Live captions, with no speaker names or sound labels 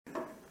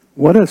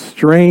What a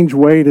strange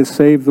way to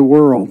save the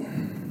world.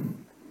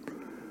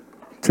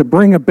 To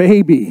bring a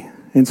baby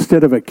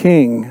instead of a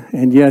king,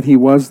 and yet he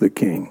was the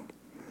king.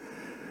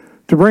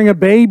 To bring a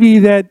baby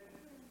that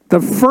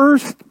the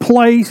first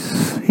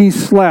place he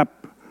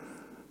slept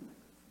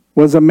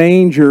was a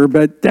manger,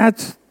 but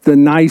that's the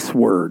nice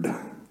word.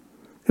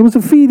 It was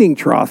a feeding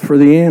trough for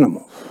the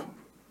animals.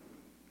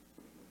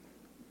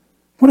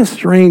 What a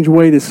strange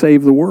way to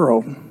save the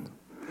world.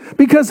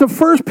 Because the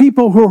first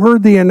people who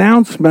heard the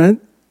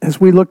announcement, as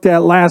we looked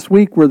at last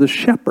week, were the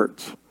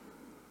shepherds.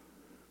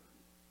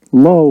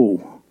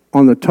 Low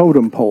on the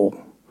totem pole.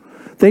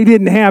 They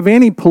didn't have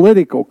any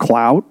political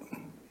clout.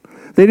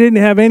 They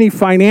didn't have any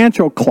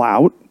financial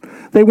clout.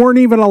 They weren't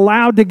even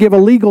allowed to give a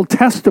legal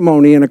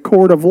testimony in a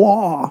court of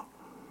law.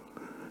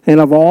 And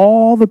of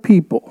all the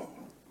people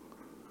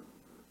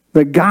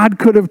that God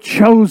could have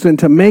chosen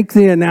to make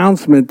the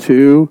announcement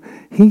to,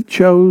 he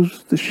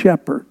chose the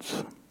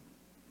shepherds.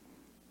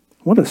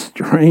 What a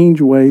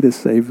strange way to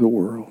save the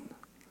world.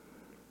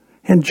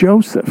 And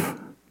Joseph,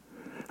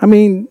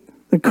 the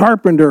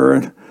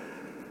carpenter,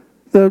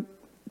 the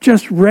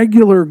just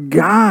regular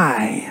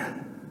guy,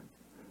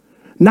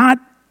 not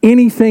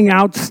anything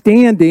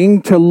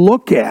outstanding to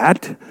look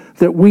at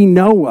that we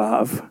know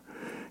of,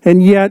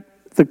 and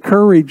yet the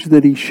courage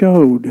that he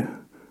showed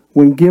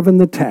when given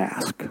the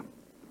task.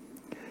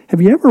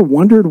 Have you ever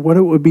wondered what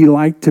it would be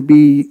like to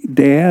be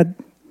dad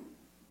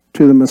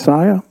to the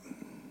Messiah?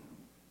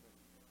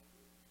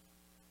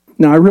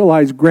 Now, I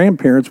realize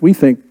grandparents, we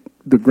think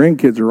the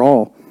grandkids are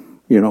all,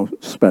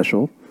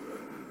 special,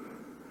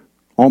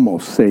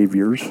 almost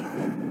saviors.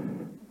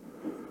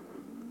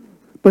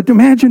 But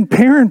imagine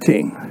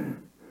parenting.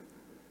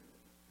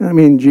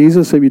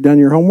 Jesus, have you done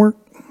your homework?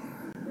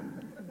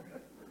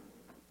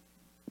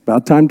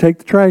 About time to take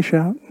the trash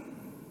out.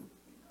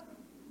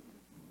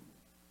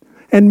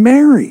 And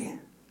Mary.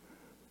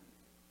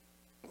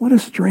 What a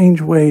strange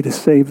way to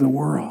save the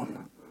world.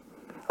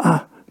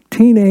 A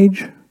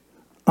teenage,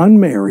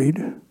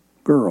 unmarried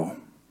girl.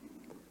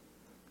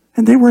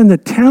 And they were in the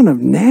town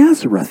of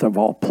Nazareth, of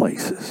all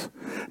places.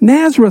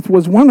 Nazareth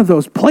was one of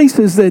those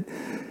places that,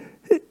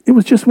 it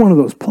was just one of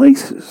those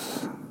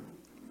places.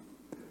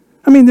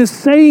 This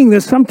saying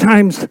that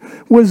sometimes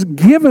was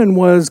given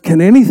was, can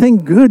anything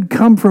good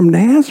come from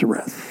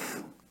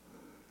Nazareth?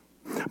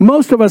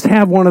 Most of us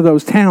have one of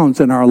those towns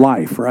in our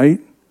life, right?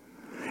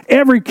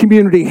 Every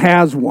community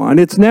has one.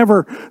 It's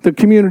never the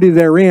community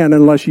they're in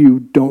unless you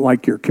don't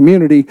like your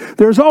community.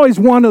 There's always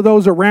one of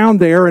those around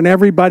there, and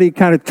everybody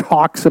kind of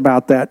talks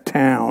about that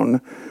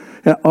town.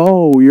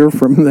 Oh, you're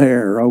from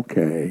there.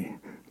 Okay.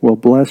 Well,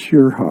 bless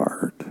your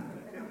heart.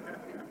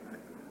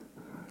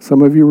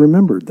 Some of you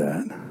remembered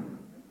that.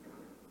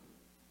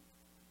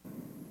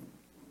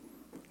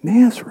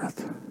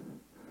 Nazareth.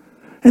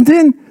 And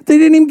then they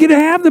didn't even get to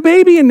have the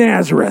baby in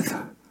Nazareth.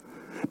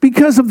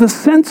 Because of the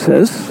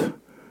census,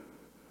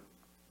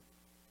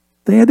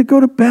 they had to go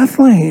to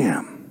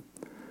Bethlehem.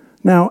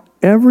 Now,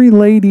 every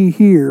lady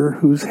here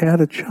who's had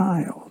a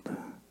child,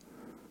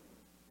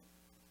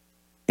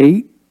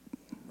 8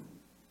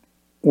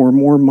 or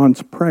more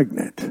months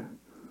pregnant,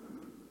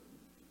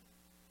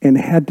 and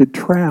had to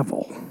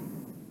travel,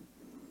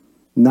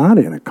 not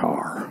in a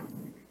car.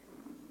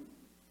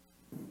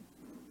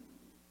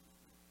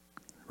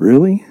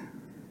 Really?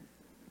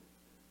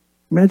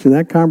 Imagine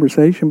that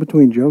conversation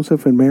between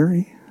Joseph and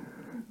Mary.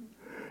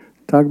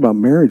 Talk about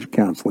marriage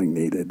counseling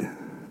needed.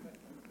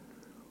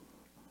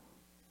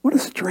 What a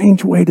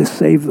strange way to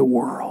save the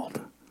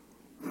world.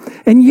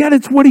 And yet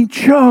it's what he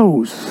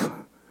chose.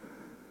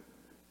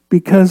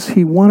 Because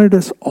he wanted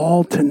us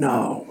all to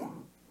know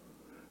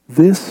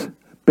this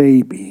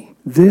baby,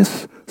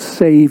 this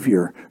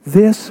Savior,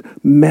 this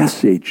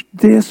message,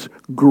 this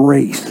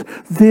grace,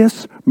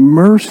 this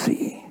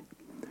mercy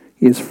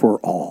is for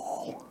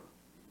all.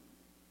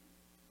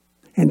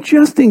 And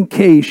just in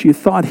case you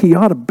thought he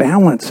ought to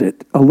balance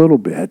it a little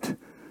bit,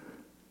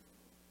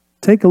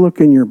 take a look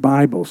in your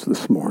Bibles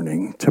this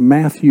morning to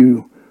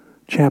Matthew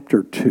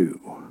chapter 2.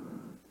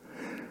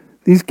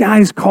 These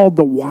guys called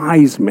the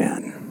wise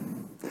men.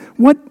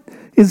 What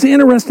is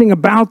interesting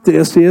about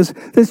this is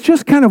it's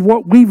just kind of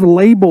what we've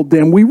labeled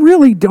them. We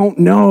really don't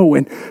know.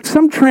 And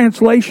some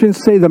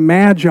translations say the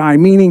magi,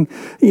 meaning,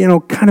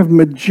 kind of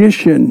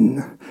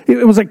magician.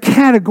 It was a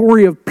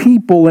category of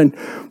people, and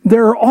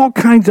there are all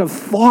kinds of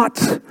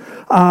thoughts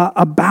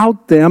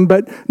about them,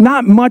 but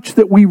not much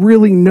that we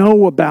really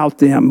know about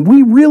them.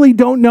 We really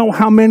don't know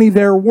how many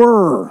there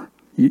were.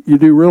 You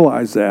do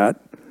realize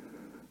that.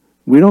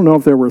 We don't know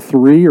if there were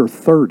 3 or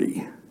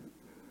 30.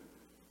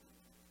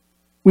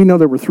 We know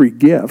there were 3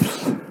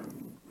 gifts.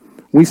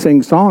 We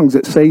sing songs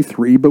that say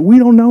 3, but we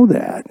don't know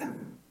that.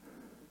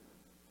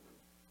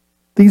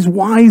 These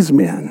wise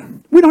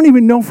men, we don't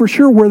even know for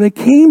sure where they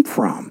came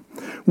from.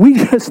 We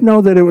just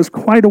know that it was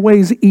quite a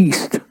ways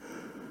east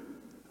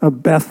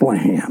of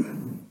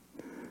Bethlehem.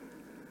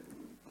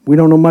 We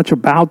don't know much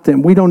about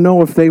them. We don't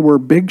know if they were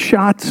big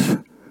shots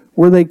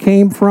where they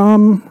came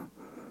from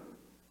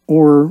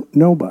or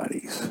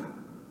nobodies.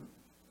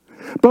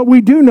 But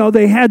we do know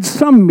they had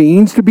some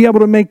means to be able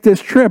to make this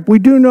trip. We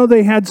do know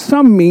they had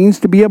some means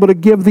to be able to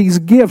give these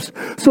gifts.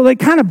 So they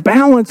kind of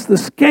balanced the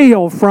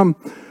scale from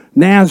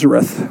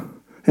Nazareth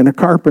and a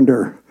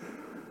carpenter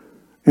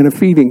and a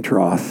feeding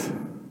trough.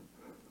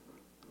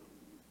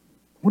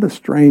 What a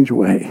strange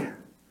way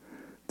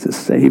to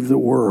save the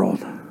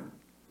world.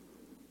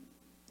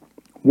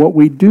 What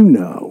we do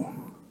know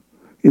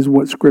is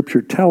what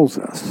Scripture tells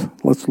us.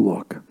 Let's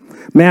look.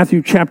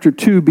 Matthew chapter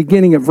 2,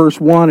 beginning at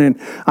verse 1, and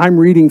I'm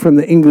reading from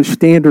the English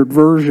Standard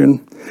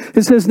Version.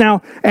 It says,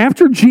 "Now,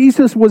 after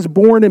Jesus was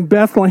born in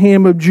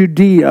Bethlehem of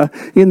Judea,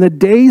 in the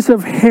days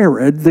of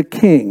Herod the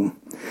king,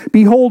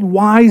 behold,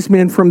 wise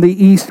men from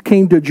the east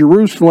came to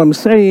Jerusalem,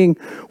 saying,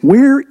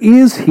 'Where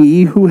is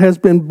he who has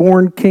been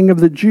born King of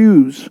the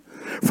Jews?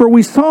 For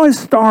we saw his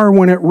star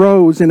when it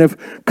rose and have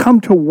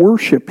come to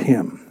worship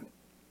him.'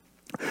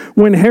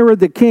 When Herod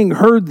the king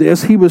heard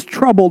this, he was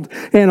troubled,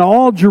 and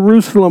all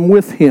Jerusalem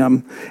with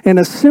him. And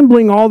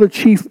assembling all the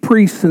chief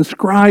priests and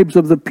scribes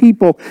of the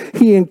people,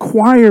 he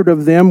inquired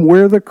of them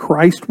where the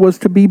Christ was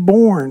to be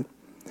born.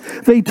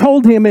 They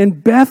told him,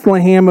 'In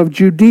Bethlehem of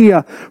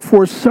Judea,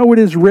 for so it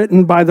is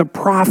written by the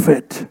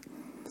prophet.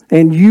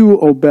 And you,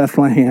 O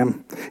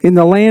Bethlehem, in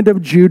the land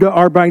of Judah,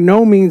 are by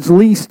no means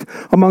least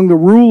among the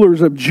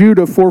rulers of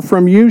Judah, for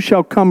from you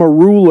shall come a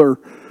ruler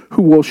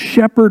who will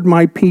shepherd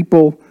my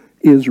people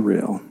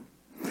Israel.'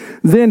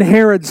 Then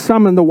Herod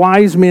summoned the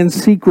wise men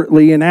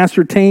secretly and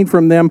ascertained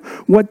from them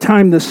what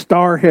time the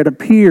star had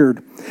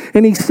appeared.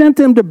 And he sent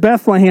them to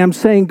Bethlehem,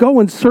 saying, 'Go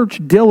and search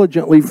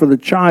diligently for the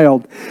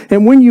child,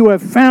 and when you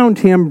have found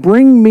him,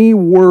 bring me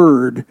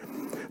word,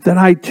 that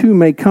I too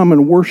may come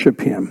and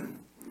worship him.'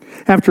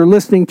 After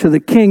listening to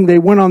the king, they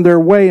went on their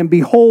way, and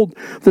behold,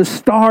 the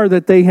star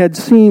that they had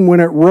seen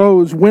when it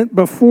rose went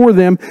before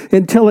them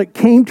until it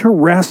came to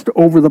rest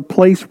over the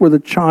place where the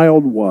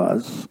child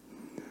was.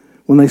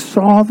 When they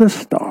saw the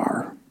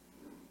star,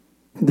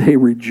 they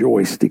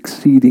rejoiced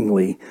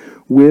exceedingly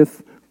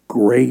with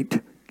great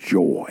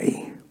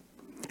joy.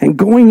 And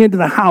going into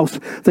the house,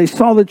 they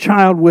saw the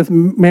child with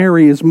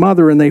Mary, his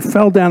mother, and they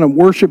fell down and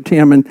worshipped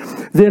him. And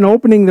then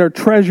opening their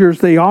treasures,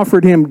 they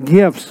offered him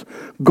gifts,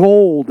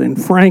 gold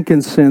and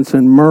frankincense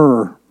and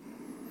myrrh.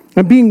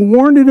 And being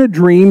warned in a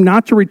dream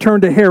not to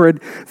return to Herod,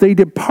 they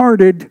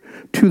departed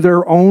to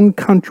their own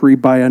country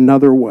by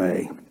another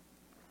way.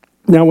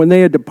 Now when they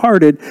had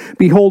departed,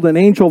 behold, an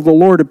angel of the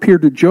Lord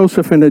appeared to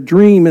Joseph in a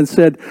dream and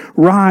said,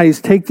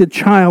 'Rise, take the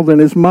child and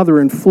his mother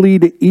and flee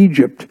to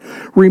Egypt.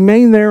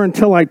 Remain there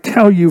until I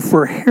tell you,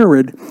 for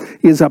Herod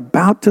is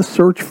about to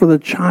search for the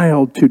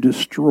child to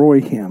destroy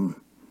him.'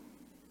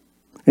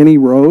 And he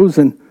rose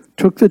and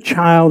took the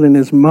child and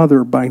his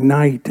mother by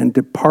night and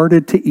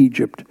departed to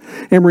Egypt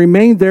and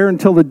remained there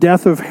until the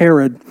death of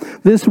Herod.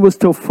 This was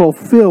to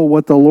fulfill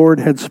what the Lord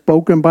had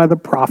spoken by the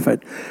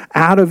prophet,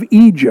 'Out of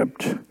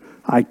Egypt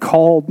I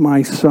called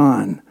my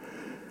son.'"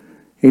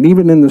 And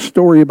even in the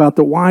story about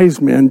the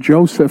wise men,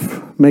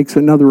 Joseph makes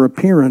another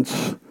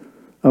appearance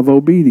of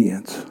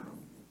obedience.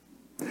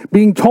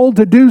 Being told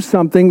to do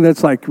something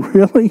that's like,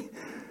 really?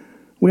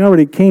 We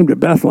already came to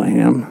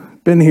Bethlehem,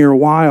 been here a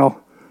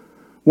while,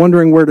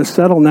 wondering where to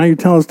settle. Now you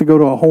tell us to go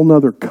to a whole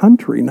nother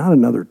country, not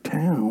another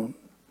town.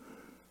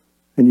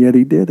 And yet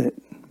he did it.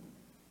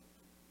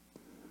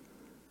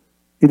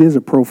 It is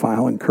a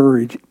profile in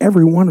courage.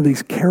 Every one of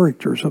these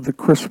characters of the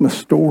Christmas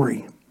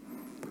story.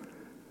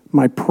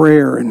 My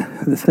prayer and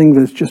the thing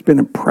that's just been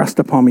impressed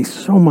upon me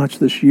so much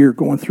this year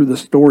going through the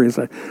story as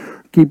I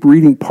keep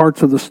reading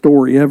parts of the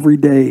story every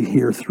day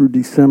here through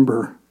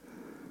December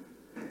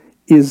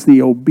is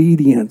the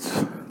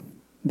obedience,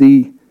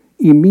 the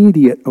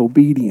immediate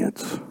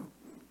obedience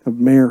of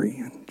Mary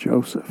and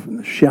Joseph and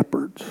the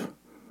shepherds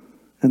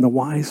and the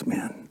wise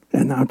men,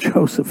 and now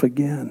Joseph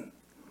again.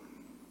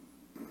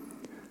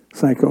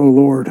 It's like, oh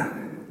Lord,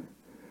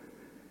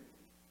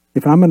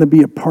 if I'm going to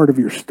be a part of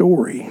your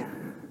story,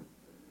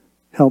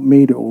 help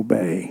me to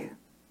obey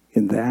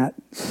in that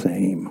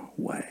same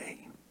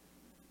way.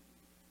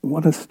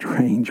 What a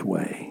strange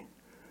way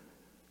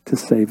to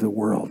save the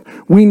world.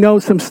 We know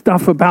some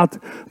stuff about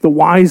the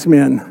wise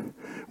men.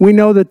 We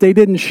know that they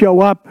didn't show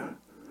up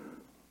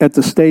at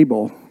the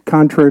stable,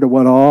 contrary to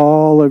what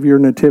all of your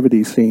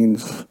nativity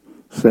scenes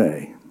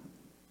say.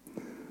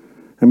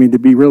 I mean, to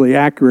be really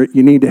accurate,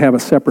 you need to have a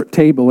separate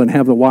table and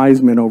have the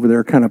wise men over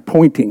there kind of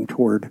pointing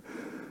toward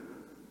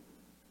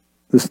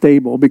the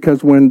stable,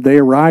 because when they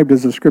arrived,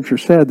 as the scripture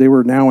said, they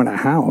were now in a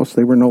house.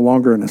 They were no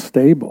longer in a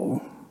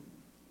stable.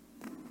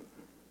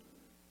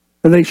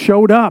 And they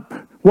showed up.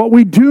 What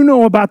we do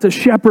know about the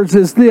shepherds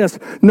is this.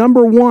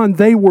 Number one,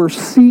 they were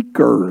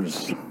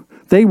seekers.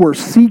 They were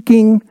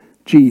seeking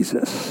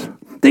Jesus.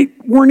 They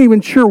weren't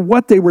even sure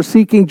what they were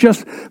seeking,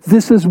 just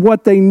this is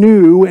what they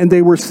knew, and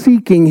they were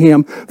seeking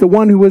him, the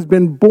one who has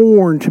been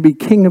born to be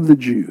King of the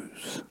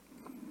Jews.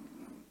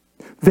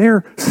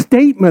 Their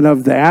statement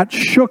of that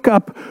shook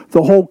up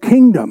the whole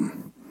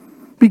kingdom,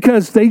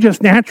 because they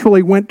just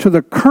naturally went to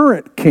the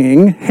current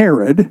king,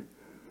 Herod,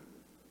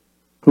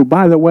 who,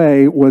 by the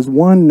way, was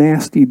one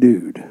nasty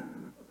dude.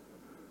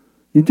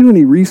 You do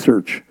any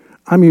research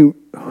I mean,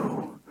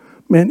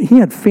 man, he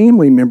had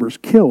family members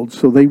killed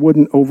so they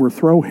wouldn't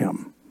overthrow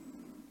him.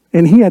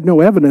 And he had no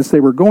evidence they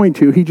were going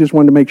to. He just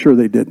wanted to make sure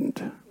they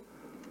didn't.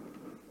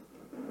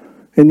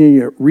 And then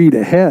you read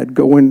ahead,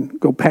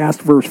 go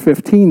past verse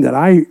 15 that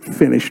I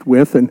finished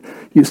with, and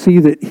you see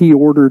that he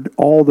ordered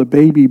all the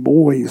baby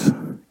boys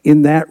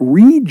in that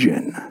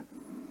region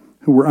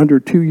who were under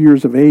 2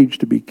 years of age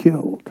to be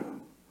killed,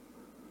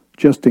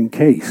 just in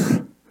case,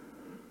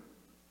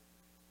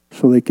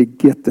 so they could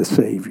get the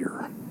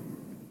Savior.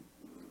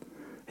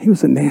 He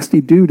was a nasty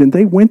dude, and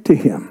they went to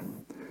him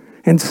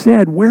and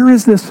said, "Where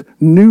is this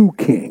new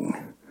king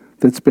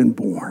that's been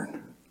born?"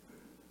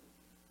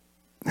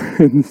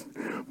 And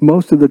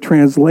most of the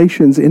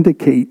translations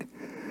indicate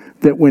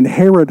that when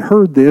Herod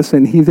heard this,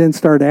 and he then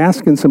started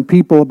asking some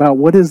people about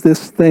what is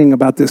this thing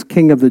about this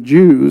king of the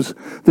Jews,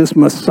 this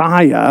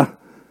Messiah,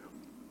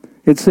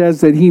 it says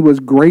that he was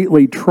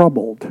greatly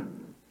troubled.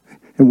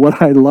 And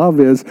what I love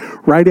is,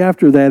 right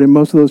after that, in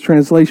most of those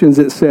translations,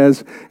 it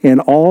says,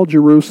 "and all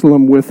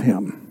Jerusalem with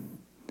him."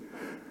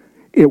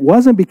 It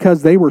wasn't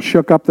because they were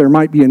shook up there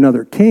might be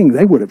another king.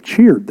 They would have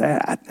cheered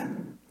that.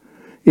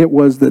 It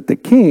was that the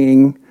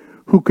king,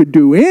 who could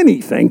do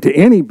anything to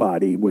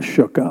anybody, was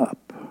shook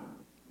up.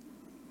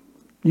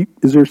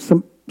 Is there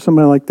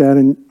somebody like that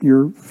in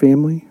your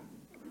family?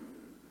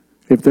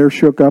 If they're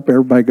shook up,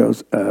 everybody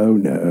goes, "Oh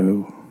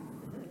no."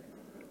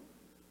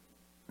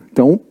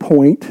 Don't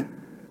point.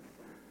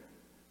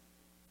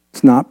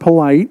 It's not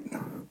polite.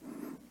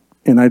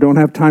 And I don't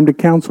have time to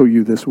counsel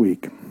you this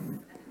week.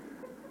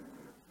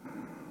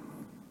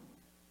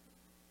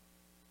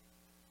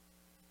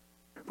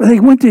 But they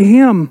went to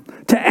him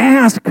to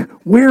ask,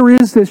 where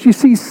is this? You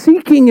see,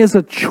 seeking is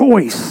a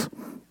choice.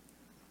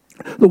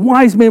 The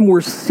wise men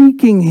were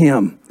seeking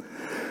him.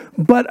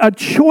 But a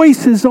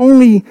choice is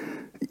only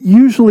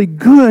usually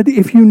good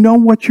if you know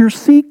what you're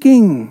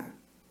seeking.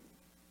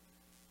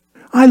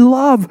 I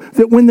love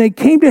that when they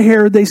came to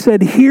Herod, they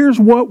said, "Here's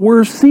what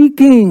we're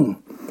seeking."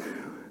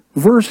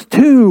 Verse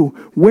 2,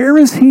 "Where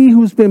is he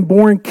who's been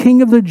born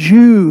King of the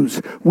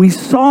Jews? We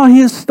saw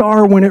his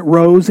star when it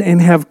rose and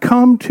have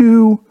come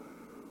to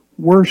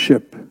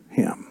worship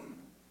him."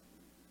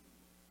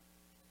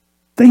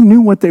 They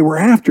knew what they were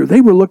after. They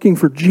were looking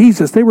for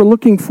Jesus. They were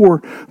looking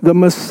for the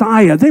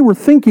Messiah. They were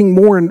thinking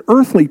more in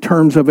earthly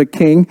terms of a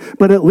king,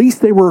 but at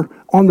least they were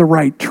on the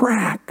right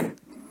track.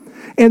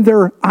 And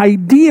their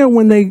idea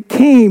when they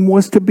came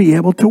was to be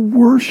able to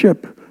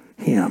worship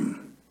him.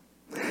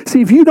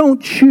 See, if you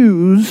don't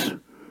choose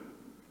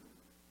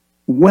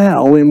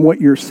well in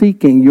what you're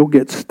seeking, you'll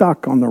get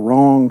stuck on the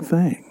wrong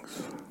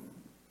things.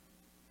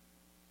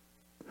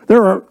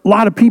 There are a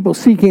lot of people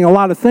seeking a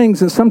lot of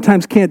things and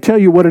sometimes can't tell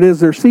you what it is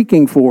they're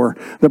seeking for.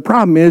 The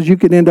problem is you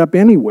could end up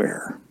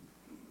anywhere.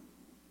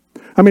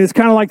 I mean, it's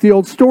kind of like the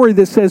old story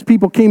that says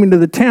people came into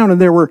the town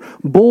and there were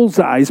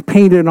bullseyes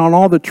painted on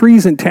all the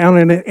trees in town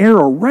and an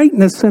arrow right in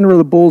the center of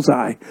the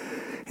bullseye.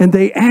 And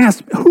they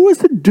asked, "Who is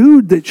the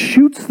dude that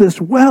shoots this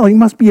well? He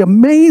must be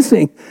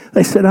amazing."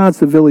 They said, "Oh, it's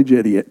the village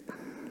idiot."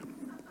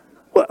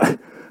 Well,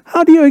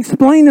 how do you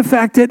explain the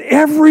fact that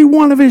every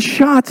one of his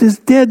shots is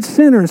dead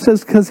center? It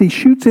says because he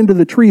shoots into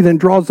the tree, then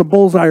draws the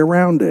bullseye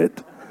around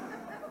it.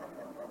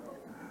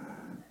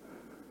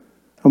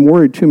 I'm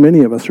worried too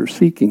many of us are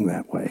seeking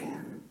that way.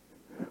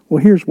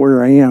 Well, here's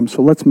where I am,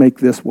 so let's make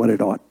this what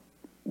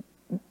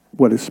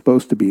it's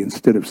supposed to be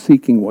instead of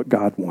seeking what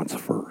God wants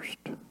first.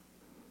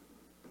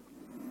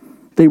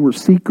 They were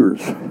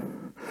seekers.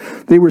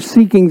 They were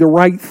seeking the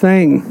right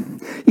thing.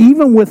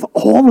 Even with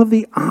all of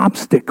the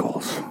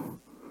obstacles,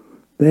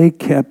 they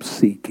kept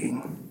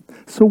seeking.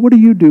 So what do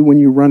you do when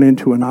you run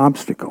into an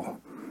obstacle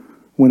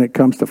when it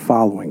comes to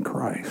following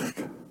Christ?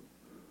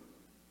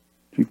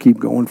 Do you keep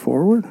going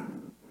forward?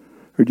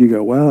 Or do you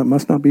go, well, it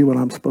must not be what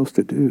I'm supposed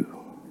to do?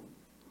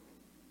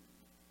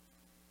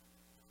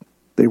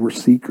 They were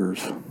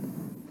seekers.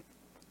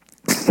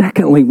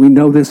 Secondly, we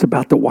know this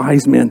about the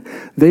wise men.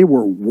 They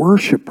were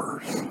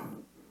worshipers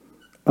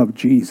of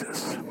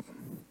Jesus.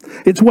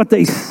 It's what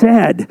they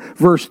said,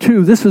 verse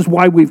 2. This is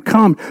why we've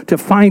come to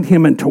find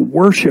him and to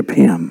worship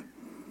him.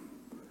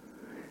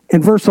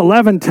 And verse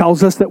 11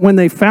 tells us that when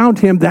they found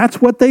him,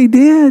 that's what they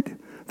did.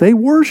 They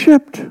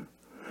worshiped.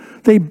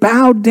 They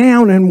bowed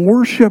down and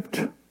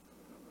worshiped.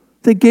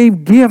 They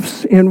gave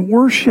gifts in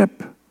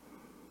worship.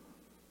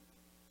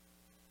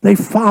 They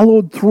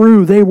followed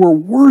through. They were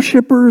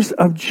worshipers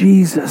of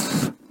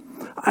Jesus.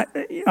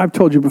 I've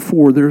told you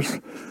before, there's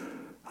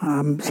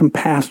some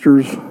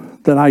pastors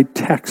that I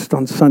text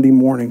on Sunday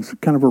mornings,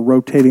 kind of a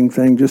rotating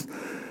thing, just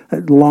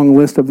a long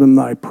list of them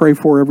that I pray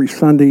for every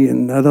Sunday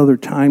and at other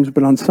times,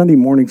 but on Sunday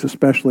mornings,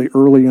 especially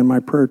early in my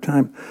prayer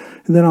time.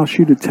 And then I'll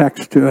shoot a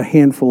text to a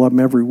handful of them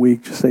every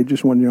week, just say,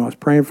 just want you to know I was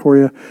praying for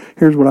you.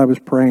 Here's what I was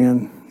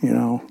praying,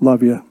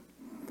 love you.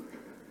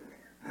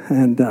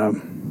 And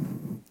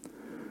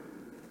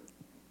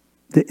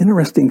the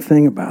interesting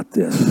thing about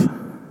this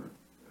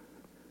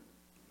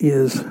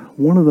is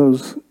one of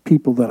those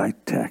people that I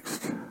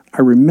text, I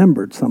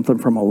remembered something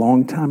from a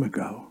long time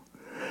ago.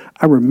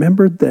 I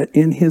remembered that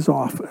in his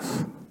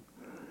office,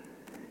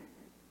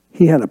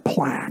 he had a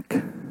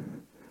plaque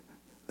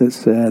that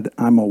said,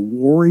 "I'm a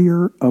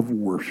warrior of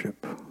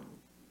worship."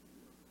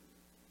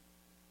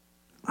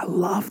 I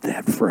love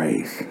that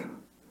phrase.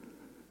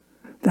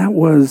 That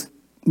was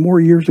more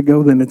years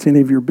ago than it's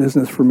any of your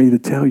business for me to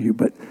tell you,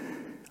 but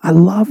I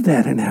love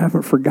that and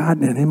haven't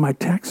forgotten it. In my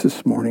text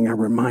this morning, I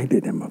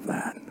reminded him of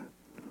that.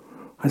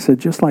 I said,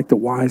 just like the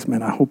wise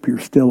men, I hope you're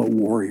still a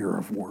warrior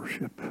of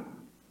worship.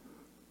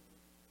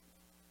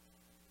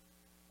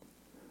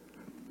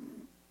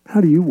 How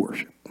do you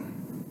worship?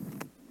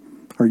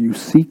 Are you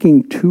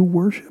seeking to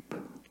worship?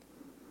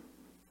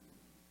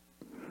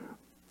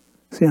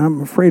 See,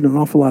 I'm afraid an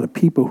awful lot of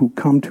people who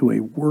come to a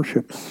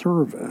worship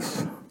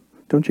service,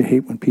 don't you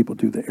hate when people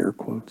do the air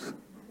quotes?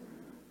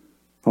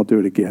 I'll do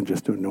it again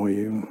just to annoy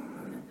you.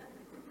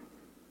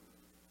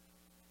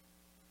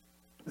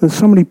 There's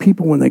so many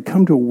people, when they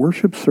come to a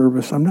worship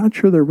service, I'm not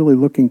sure they're really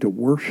looking to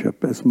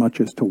worship as much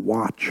as to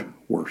watch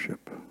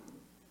worship.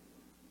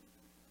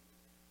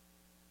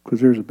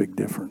 Because there's a big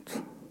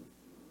difference.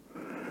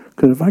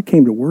 Because if I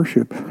came to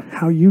worship,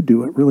 how you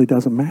do it really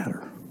doesn't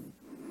matter.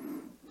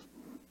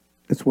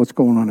 It's what's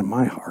going on in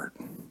my heart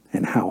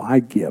and how I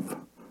give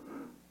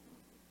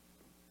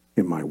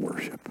in my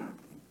worship.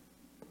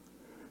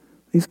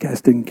 These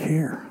guys didn't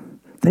care.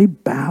 They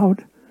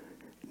bowed,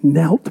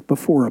 knelt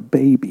before a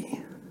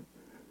baby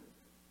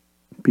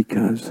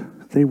because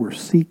they were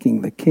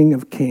seeking the King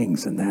of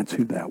Kings, and that's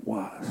who that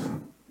was.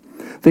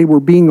 They were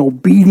being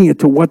obedient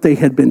to what they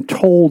had been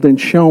told and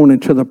shown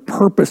and to the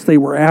purpose they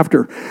were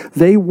after.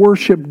 They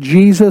worshiped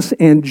Jesus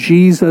and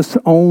Jesus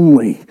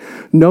only.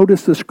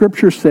 Notice the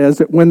scripture says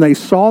that when they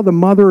saw the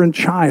mother and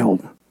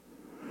child,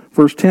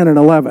 verse 10 and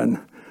 11,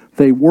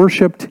 they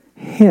worshiped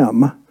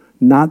him,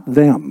 not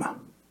them.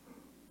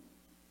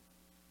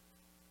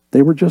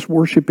 They were just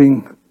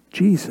worshiping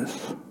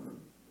Jesus,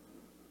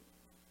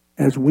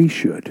 as we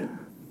should.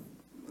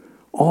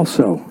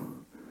 Also,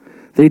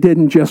 they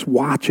didn't just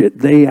watch it.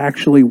 They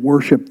actually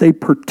worshiped. They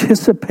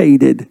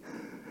participated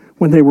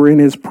when they were in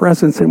his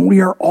presence, and we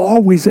are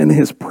always in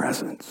his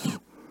presence.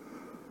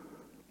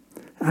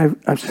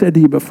 I've said to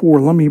you before,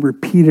 let me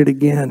repeat it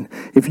again.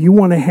 If you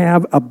want to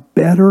have a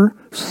better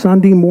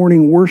Sunday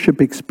morning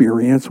worship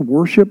experience,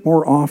 worship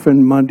more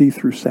often Monday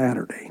through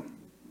Saturday.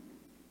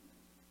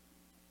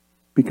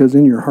 Because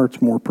then your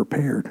heart's more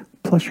prepared.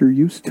 Plus you're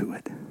used to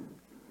it.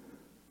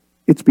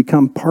 It's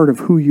become part of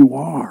who you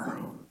are.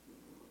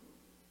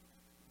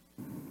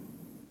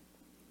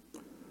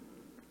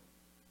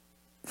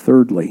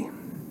 Thirdly,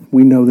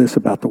 we know this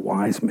about the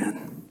wise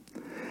men.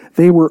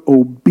 They were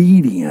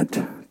obedient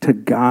to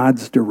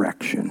God's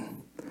direction.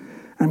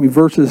 I mean,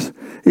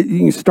 you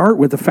can start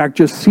with the fact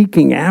just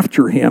seeking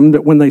after him,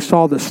 that when they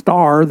saw the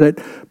star that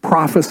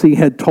prophecy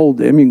had told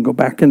them, you can go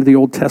back into the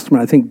Old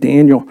Testament, I think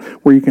Daniel,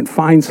 where you can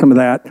find some of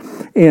that,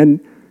 and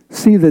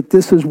see that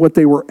this is what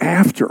they were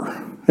after.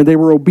 And they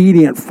were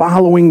obedient,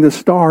 following the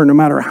star no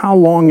matter how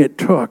long it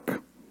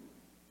took.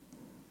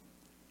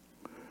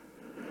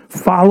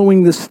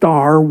 Following the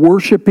star,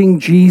 worshiping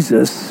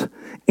Jesus,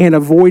 and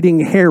avoiding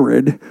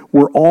Herod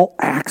were all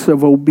acts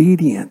of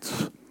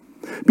obedience.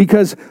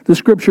 Because the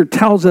scripture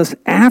tells us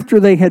after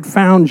they had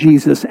found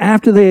Jesus,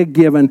 after they had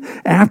given,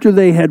 after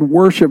they had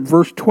worshiped,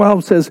 verse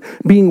 12 says,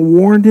 being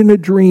warned in a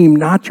dream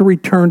not to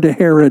return to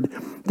Herod,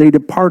 they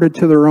departed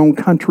to their own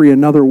country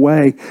another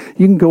way.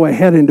 You can go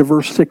ahead into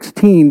verse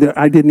 16 that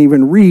I didn't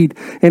even read,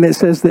 and it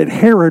says that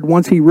Herod,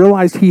 once he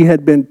realized he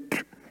had been,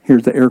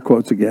 here's the air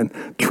quotes again,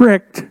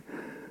 tricked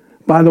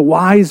by the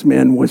wise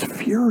men, was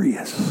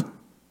furious.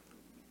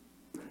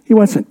 He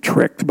wasn't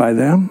tricked by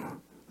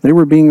them. They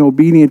were being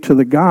obedient to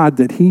the God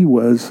that he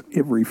was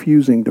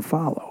refusing to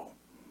follow.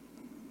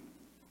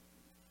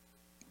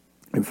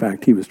 In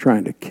fact, he was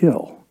trying to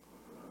kill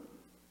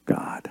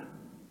God.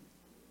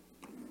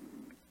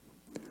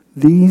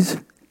 These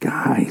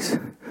guys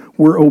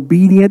were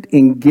obedient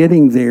in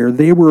getting there.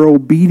 They were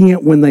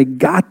obedient when they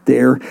got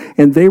there,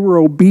 and they were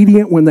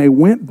obedient when they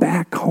went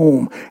back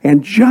home.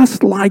 And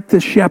just like the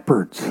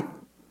shepherds,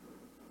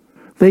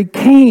 they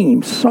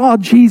came, saw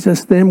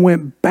Jesus, then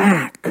went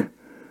back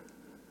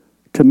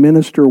to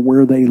minister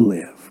where they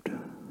lived.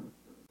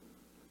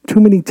 Too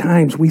many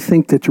times we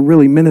think that to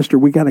really minister,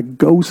 we got to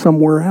go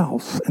somewhere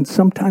else. And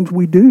sometimes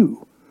we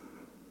do.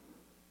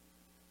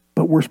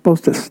 But we're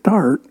supposed to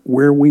start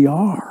where we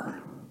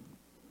are.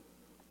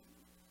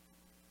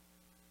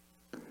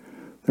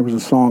 There was a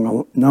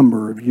song a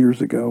number of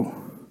years ago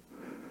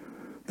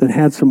that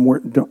had some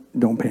word.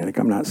 Don't panic,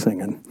 I'm not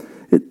singing.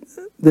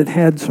 That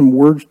had some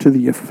words to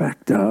the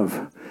effect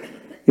of,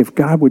 if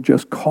God would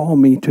just call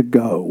me to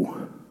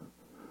go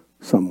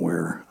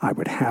somewhere, I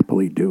would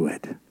happily do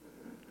it.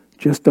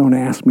 Just don't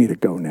ask me to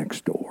go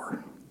next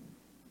door.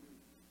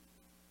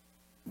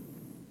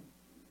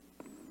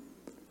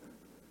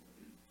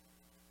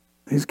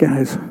 These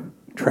guys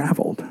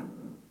traveled,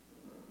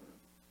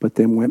 but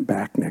then went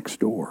back next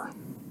door,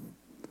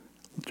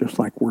 just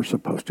like we're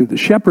supposed to. The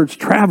shepherds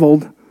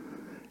traveled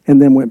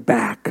and then went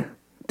back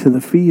to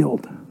the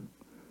field.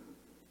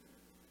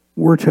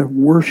 We're to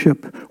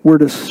worship, we're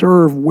to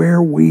serve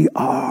where we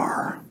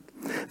are.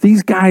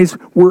 These guys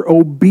were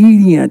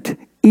obedient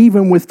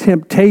even with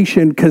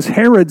temptation, because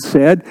Herod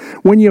said,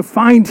 when you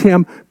find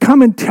him,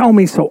 come and tell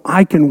me so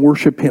I can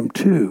worship him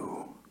too.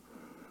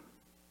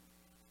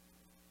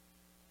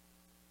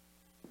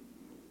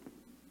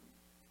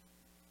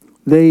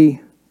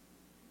 They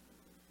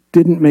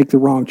didn't make the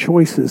wrong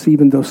choices,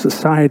 even though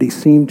society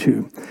seemed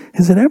to.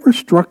 Has it ever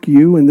struck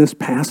you in this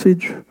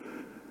passage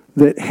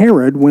that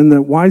Herod, when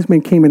the wise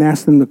men came and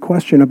asked him the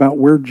question about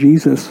where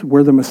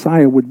the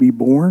Messiah would be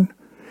born,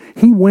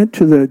 he went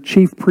to the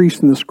chief priests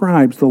and the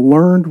scribes, the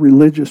learned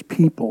religious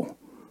people,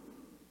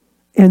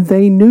 and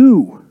they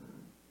knew,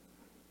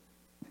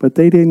 but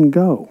they didn't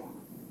go.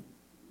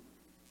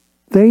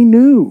 They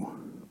knew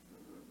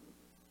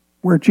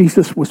where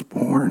Jesus was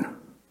born,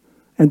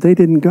 and they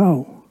didn't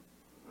go.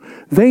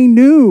 They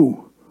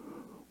knew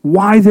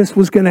why this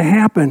was going to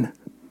happen,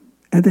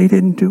 and they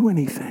didn't do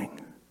anything.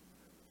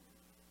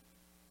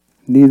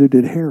 Neither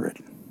did Herod.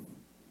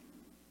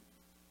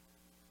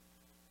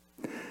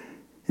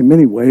 In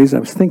many ways, I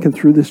was thinking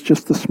through this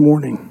just this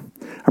morning.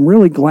 I'm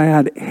really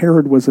glad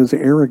Herod was as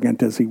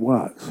arrogant as he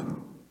was.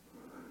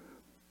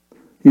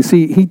 You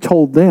see, he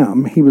told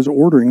them, he was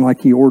ordering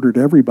like he ordered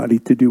everybody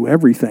to do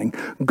everything.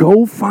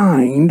 Go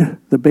find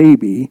the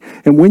baby,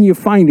 and when you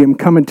find him,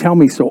 come and tell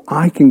me so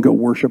I can go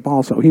worship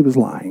also. He was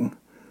lying.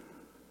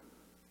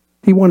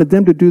 He wanted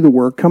them to do the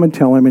work, come and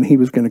tell him, and he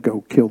was going to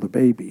go kill the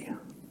baby.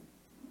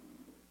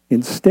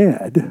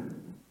 Instead,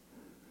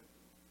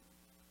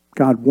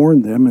 God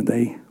warned them, and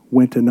they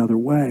went another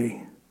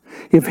way.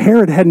 If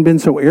Herod hadn't been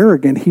so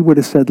arrogant, he would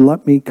have said,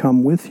 let me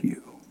come with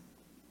you.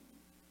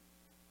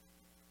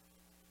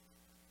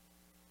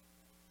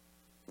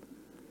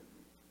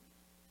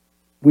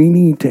 We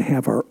need to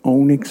have our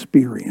own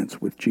experience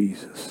with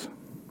Jesus.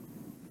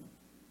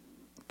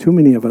 Too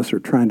many of us are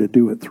trying to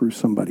do it through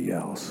somebody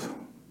else.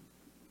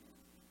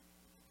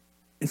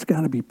 It's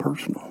got to be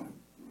personal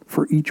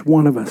for each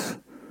one of us.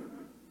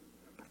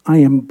 I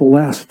am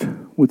blessed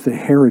with the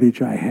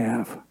heritage I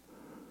have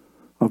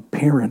of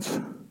parents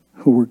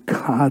who were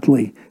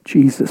godly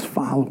Jesus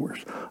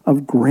followers,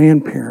 of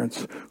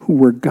grandparents who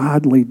were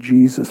godly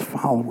Jesus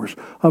followers,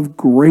 of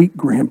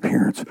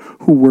great-grandparents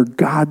who were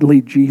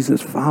godly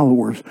Jesus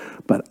followers,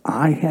 but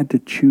I had to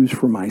choose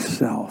for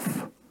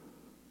myself.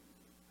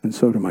 And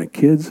so do my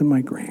kids and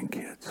my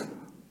grandkids.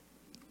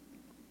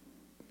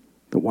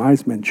 The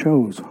wise men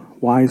chose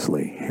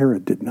wisely.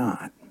 Herod did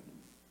not.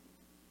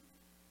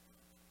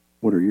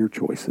 What are your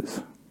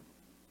choices?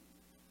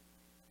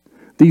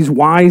 These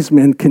wise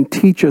men can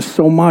teach us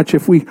so much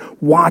if we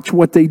watch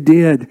what they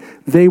did.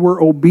 They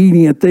were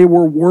obedient. They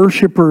were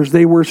worshipers.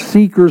 They were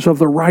seekers of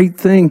the right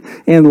thing.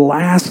 And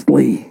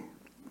lastly,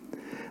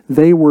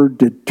 they were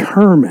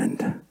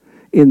determined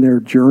in their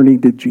journey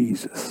to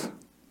Jesus.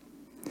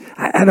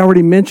 I'd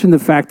already mentioned the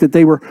fact that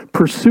they were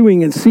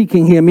pursuing and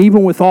seeking him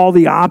even with all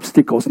the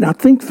obstacles. Now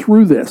think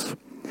through this.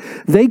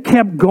 They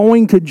kept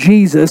going to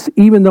Jesus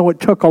even though it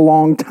took a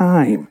long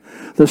time.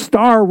 The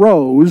star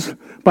rose.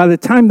 By the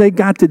time they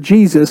got to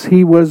Jesus,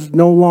 he was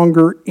no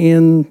longer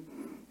in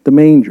the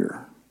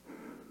manger.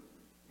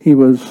 He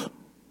was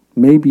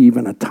maybe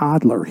even a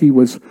toddler. He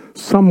was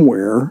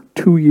somewhere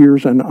 2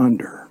 years and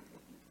under.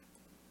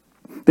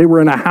 They were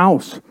in a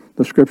house,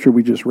 the scripture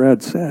we just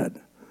read said.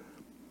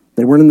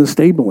 They weren't in the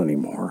stable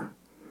anymore.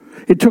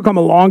 It took them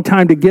a long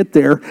time to get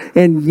there,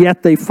 and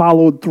yet they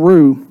followed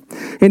through.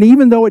 And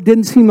even though it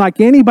didn't seem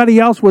like anybody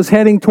else was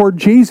heading toward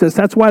Jesus,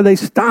 that's why they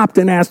stopped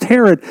and asked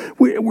Herod,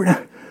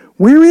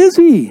 where is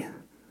he?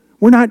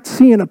 We're not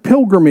seeing a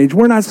pilgrimage.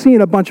 We're not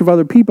seeing a bunch of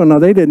other people. No,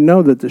 they didn't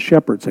know that the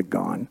shepherds had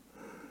gone.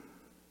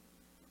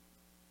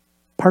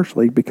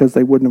 Partially because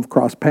they wouldn't have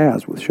crossed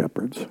paths with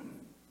shepherds.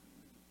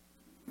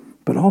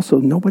 But also,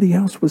 nobody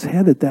else was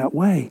headed that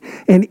way.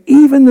 And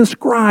even the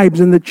scribes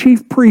and the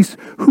chief priests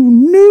who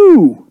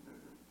knew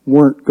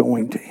weren't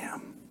going to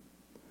him.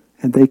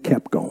 And they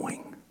kept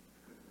going.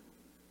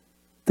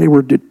 They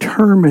were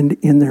determined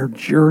in their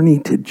journey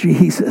to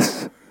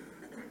Jesus.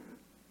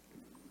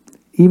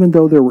 Even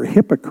though there were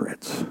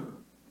hypocrites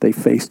they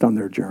faced on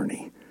their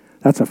journey.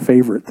 That's a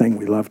favorite thing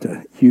we love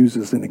to use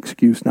as an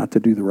excuse not to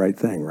do the right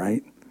thing,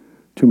 right?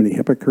 Too many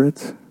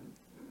hypocrites.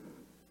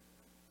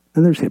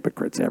 And there's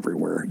hypocrites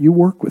everywhere. You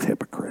work with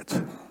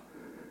hypocrites.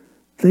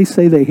 They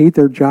say they hate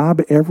their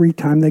job every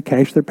time they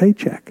cash their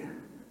paycheck.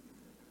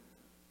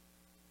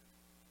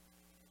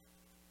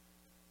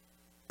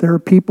 There are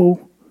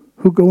people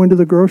who go into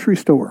the grocery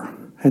store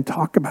and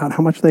talk about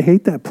how much they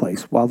hate that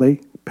place while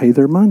they pay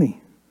their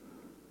money.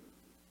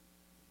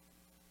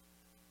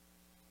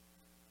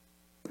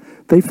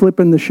 They flip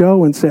in the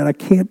show and said, I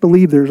can't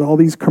believe there's all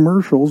these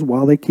commercials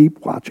while they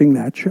keep watching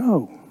that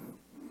show.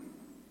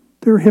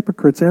 There are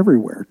hypocrites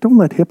everywhere. Don't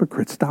let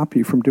hypocrites stop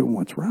you from doing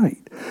what's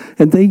right.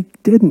 And they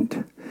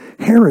didn't.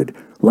 Herod,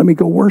 let me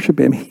go worship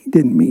him. He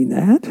didn't mean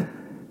that.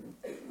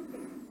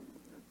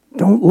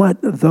 Don't let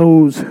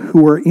those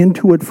who are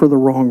into it for the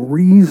wrong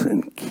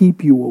reason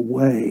keep you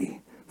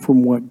away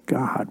from what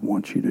God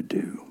wants you to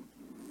do.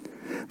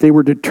 They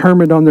were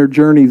determined on their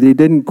journey. They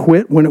didn't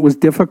quit when it was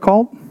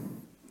difficult.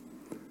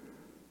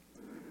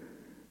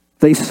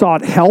 They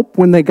sought help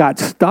when they got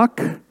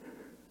stuck.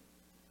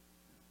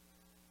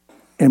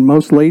 And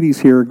most ladies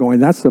here are going,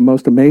 that's the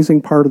most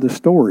amazing part of the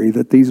story,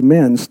 that these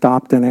men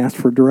stopped and asked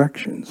for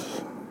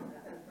directions.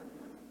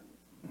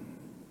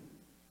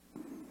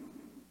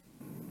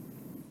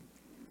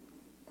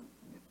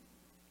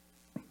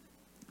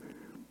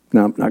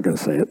 No, I'm not going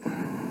to say it.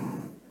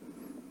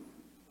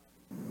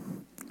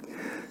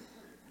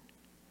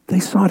 They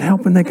sought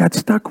help when they got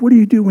stuck. What do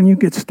you do when you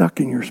get stuck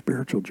in your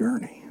spiritual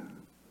journey?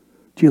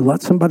 Do you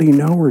let somebody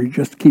know, or you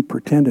just keep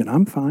pretending,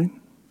 I'm fine?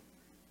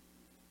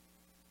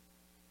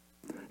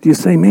 Do you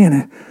say,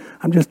 man,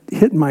 I'm just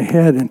hitting my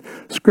head and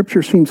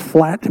Scripture seems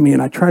flat to me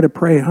and I try to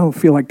pray and I don't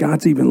feel like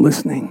God's even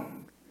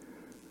listening?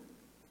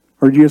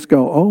 Or do you just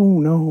go, oh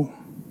no,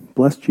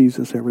 bless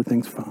Jesus,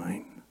 everything's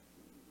fine?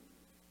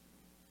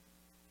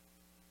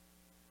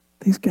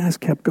 These guys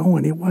kept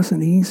going. It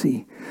wasn't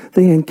easy.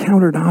 They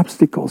encountered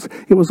obstacles.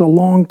 It was a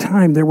long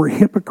time. There were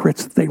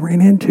hypocrites that they ran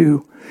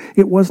into.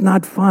 It was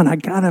not fun. I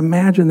got to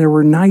imagine there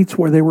were nights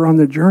where they were on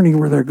the journey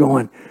where they're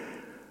going,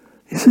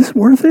 is this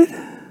worth it?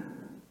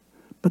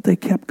 But they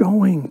kept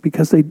going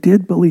because they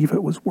did believe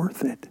it was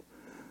worth it.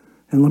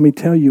 And let me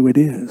tell you, it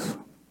is.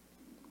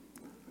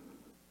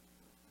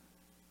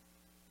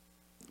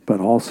 But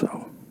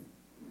also,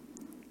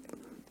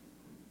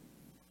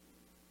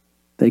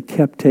 they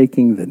kept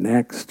taking the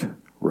next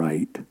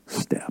right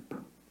step.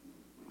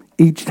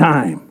 Each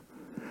time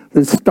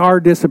the star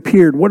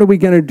disappeared, what are we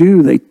going to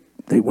do?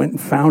 They went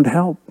and found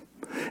help.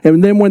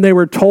 And then when they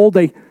were told,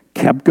 they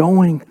kept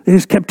going. They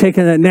just kept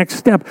taking that next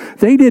step.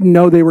 They didn't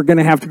know they were going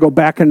to have to go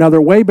back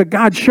another way, but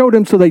God showed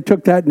them, so they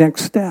took that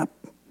next step.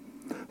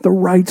 The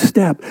right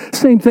step.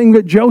 Same thing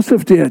that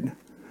Joseph did.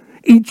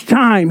 Each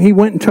time he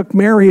went and took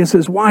Mary as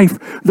his wife,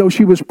 though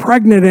she was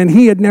pregnant and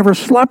he had never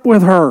slept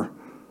with her.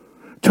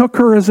 Took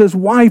her as his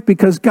wife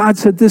because God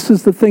said, this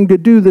is the thing to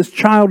do. This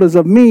child is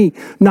of me,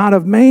 not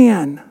of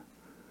man.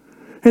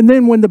 And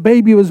then when the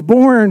baby was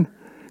born,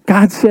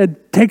 God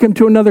said, take him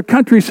to another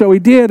country, so he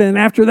did. And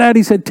after that,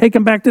 he said, take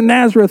him back to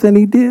Nazareth, and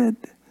he did.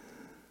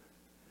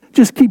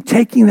 Just keep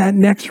taking that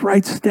next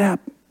right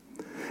step.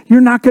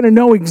 You're not going to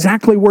know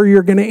exactly where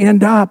you're going to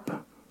end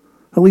up,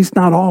 at least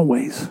not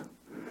always.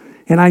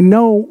 And I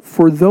know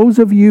for those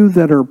of you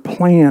that are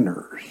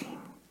planners,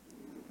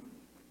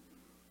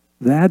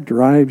 that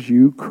drives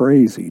you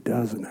crazy,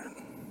 doesn't it?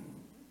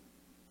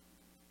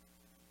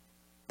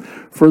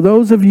 For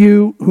those of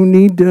you who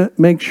need to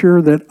make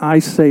sure that I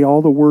say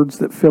all the words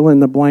that fill in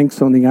the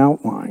blanks on the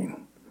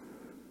outline,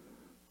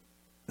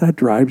 that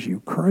drives you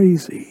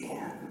crazy.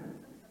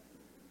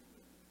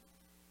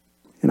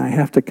 And I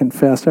have to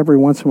confess, every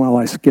once in a while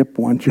I skip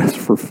one just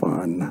for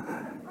fun.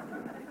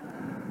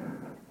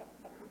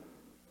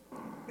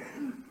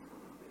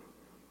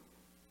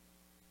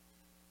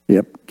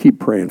 Yep, keep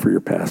praying for your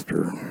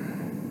pastor.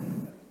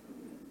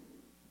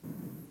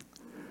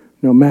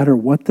 No matter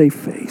what they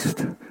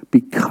faced,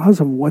 because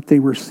of what they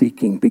were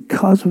seeking,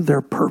 because of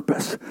their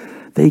purpose,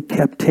 they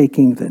kept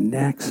taking the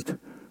next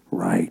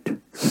right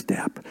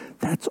step.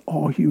 That's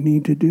all you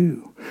need to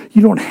do.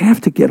 You don't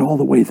have to get all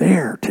the way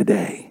there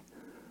today.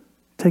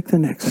 Take the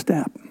next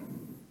step.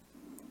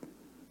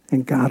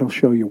 And God will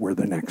show you where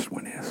the next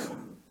one is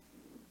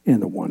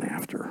and the one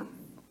after.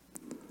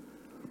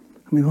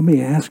 I mean, let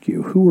me ask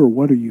you, who or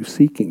what are you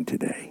seeking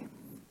today?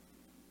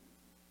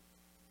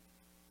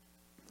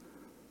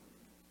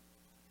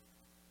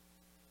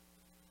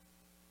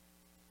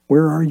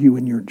 Where are you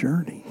in your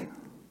journey?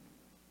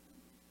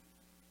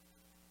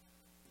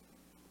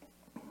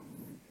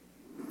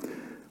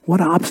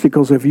 What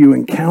obstacles have you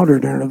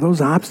encountered, and are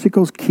those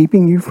obstacles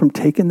keeping you from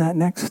taking that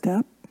next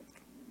step?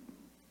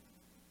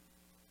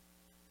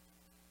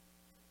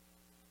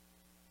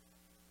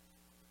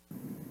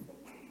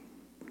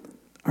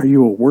 Are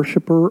you a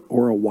worshiper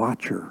or a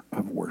watcher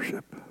of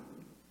worship?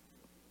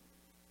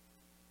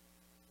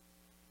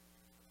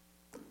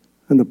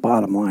 And the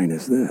bottom line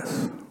is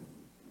this.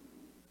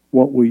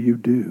 What will you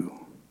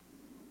do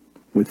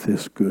with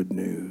this good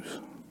news?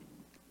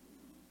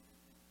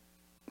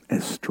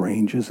 As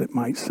strange as it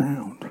might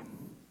sound.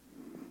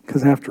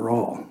 Because after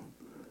all,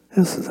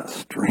 this is a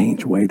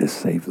strange way to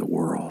save the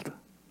world.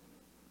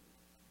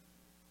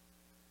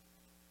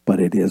 But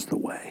it is the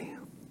way.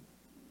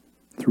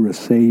 Through a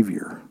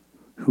Savior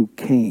who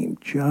came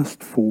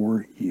just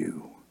for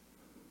you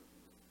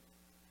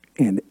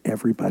and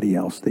everybody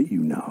else that you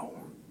know.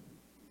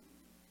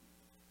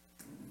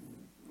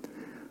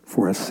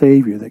 For a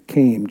Savior that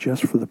came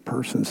just for the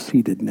person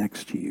seated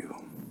next to you.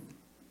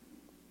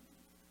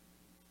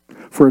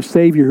 For a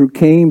Savior who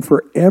came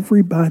for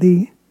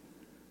everybody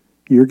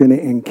you're going to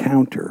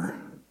encounter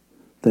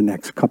the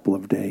next couple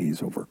of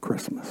days over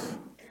Christmas.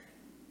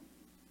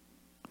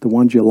 The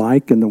ones you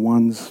like and the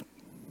ones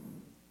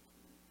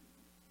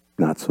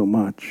not so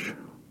much.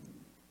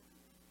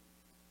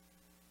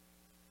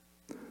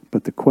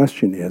 But the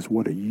question is,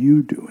 what are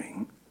you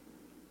doing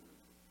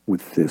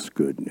with this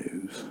good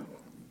news?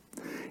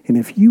 And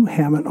if you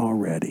haven't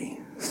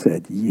already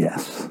said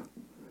yes,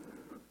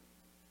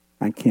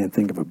 I can't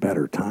think of a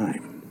better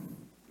time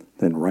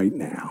than right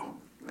now.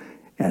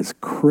 as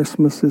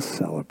Christmas is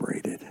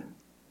celebrated,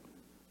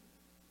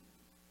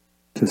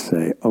 to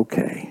say,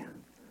 okay,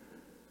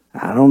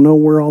 I don't know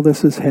where all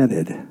this is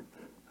headed,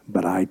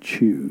 but I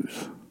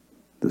choose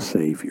the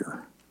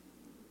Savior,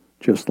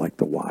 just like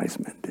the wise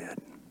men did.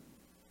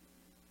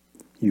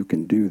 You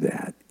can do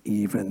that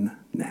even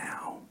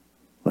now.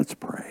 Let's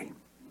pray.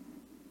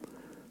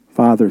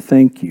 Father,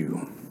 thank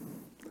you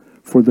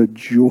for the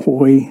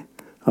joy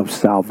of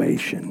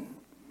salvation.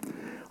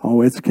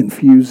 Oh, it's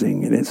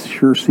confusing, and it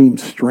sure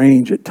seems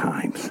strange at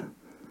times.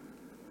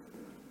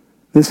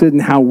 This isn't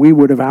how we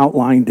would have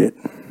outlined it.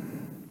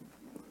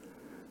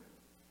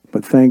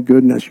 But thank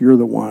goodness you're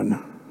the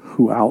one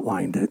who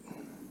outlined it.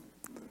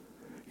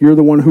 You're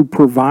the one who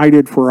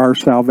provided for our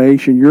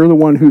salvation. You're the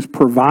one who's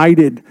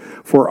provided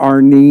for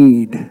our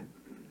need.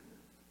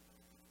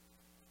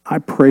 I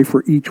pray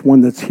for each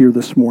one that's here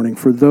this morning,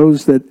 for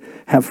those that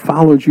have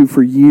followed you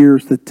for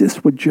years, that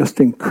this would just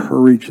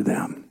encourage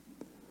them.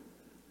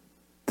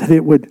 That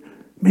it would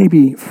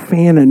maybe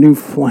fan a new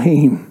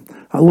flame,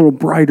 a little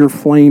brighter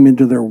flame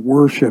into their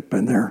worship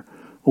and their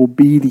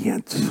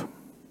obedience.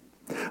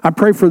 I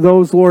pray for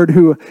those, Lord,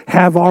 who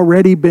have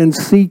already been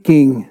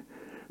seeking,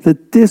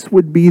 that this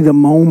would be the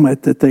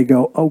moment that they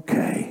go,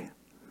 okay,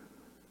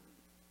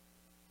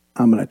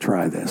 I'm going to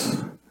try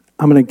this.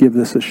 I'm going to give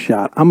this a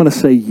shot. I'm going to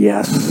say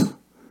yes.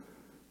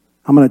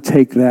 I'm going to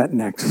take that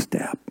next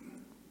step.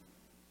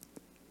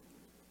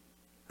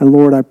 And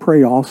Lord, I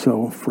pray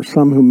also for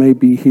some who may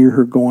be here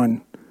who are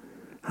going,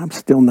 I'm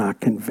still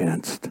not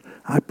convinced.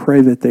 I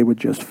pray that they would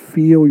just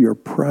feel your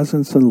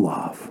presence and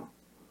love.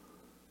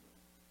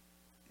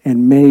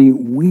 And may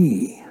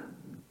we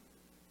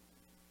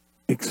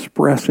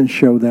express and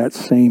show that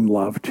same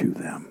love to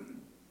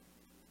them.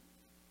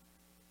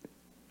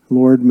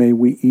 Lord, may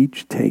we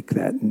each take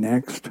that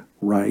next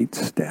right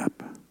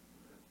step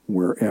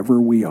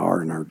wherever we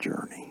are in our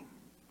journey.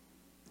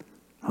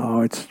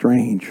 Oh, it's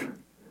strange.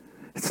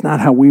 It's not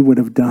how we would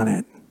have done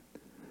it,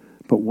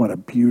 but what a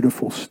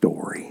beautiful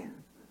story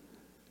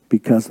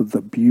because of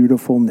the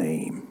beautiful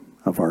name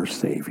of our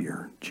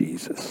Savior,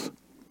 Jesus.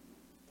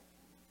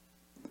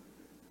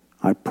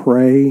 I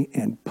pray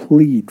and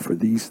plead for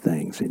these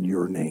things in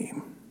your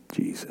name,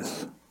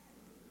 Jesus.